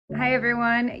Hi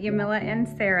everyone, Yamila and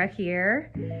Sarah here.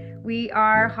 We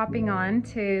are hopping on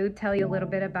to tell you a little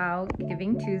bit about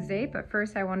Giving Tuesday, but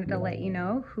first I wanted to let you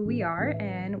know who we are,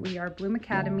 and we are Bloom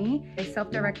Academy, a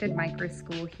self-directed micro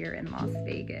school here in Las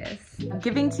Vegas.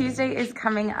 Giving Tuesday is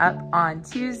coming up on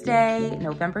Tuesday,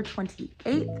 November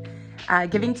 28th.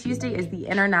 Giving Tuesday is the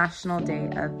International Day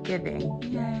of Giving.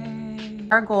 Yay!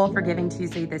 Our goal for Giving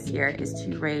Tuesday this year is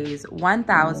to raise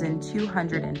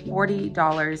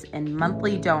 $1,240 in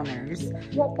monthly donors to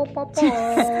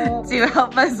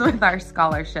help us with our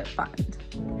scholarship fund.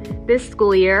 This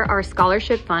school year, our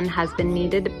scholarship fund has been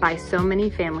needed by so many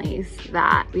families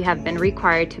that we have been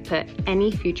required to put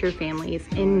any future families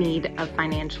in need of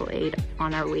financial aid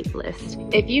on our wait list.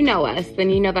 If you know us, then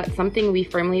you know that something we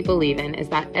firmly believe in is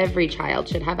that every child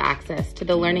should have access to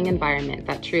the learning environment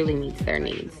that truly meets their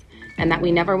needs, and that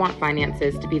we never want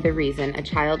finances to be the reason a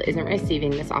child isn't receiving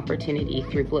this opportunity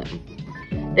through Bloom.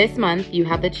 This month, you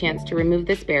have the chance to remove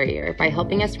this barrier by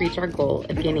helping us reach our goal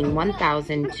of gaining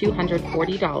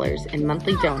 $1,240 in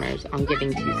monthly donors on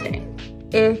Giving Tuesday.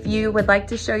 If you would like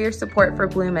to show your support for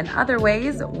Bloom in other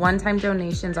ways, one-time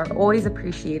donations are always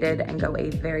appreciated and go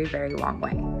a very, very long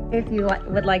way. If you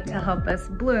would like to help us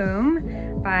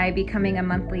bloom by becoming a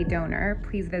monthly donor,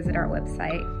 please visit our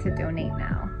website to donate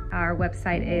now. Our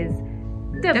website is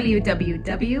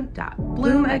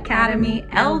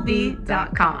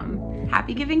www.bloomacademylv.com.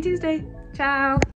 Happy Giving Tuesday! Ciao!